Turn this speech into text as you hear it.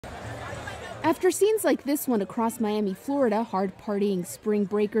After scenes like this one across Miami, Florida, hard partying spring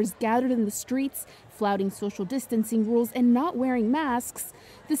breakers gathered in the streets, flouting social distancing rules and not wearing masks,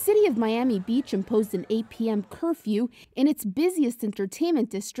 the city of Miami Beach imposed an 8 p.m. curfew in its busiest entertainment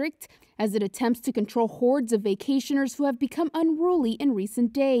district as it attempts to control hordes of vacationers who have become unruly in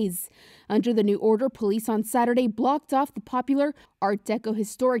recent days. Under the new order, police on Saturday blocked off the popular Art Deco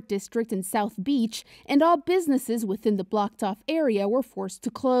historic district in South Beach, and all businesses within the blocked-off area were forced to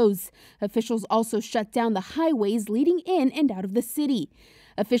close. Officials also shut down the highways leading in and out of the city.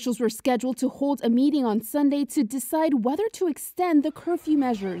 Officials were scheduled to hold a meeting on Sunday to decide whether to extend the curfew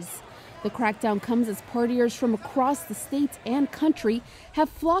measures. The crackdown comes as partiers from across the state and country have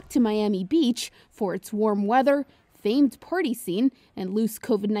flocked to Miami Beach for its warm weather, famed party scene, and loose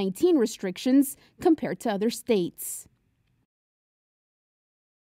COVID-19 restrictions compared to other states.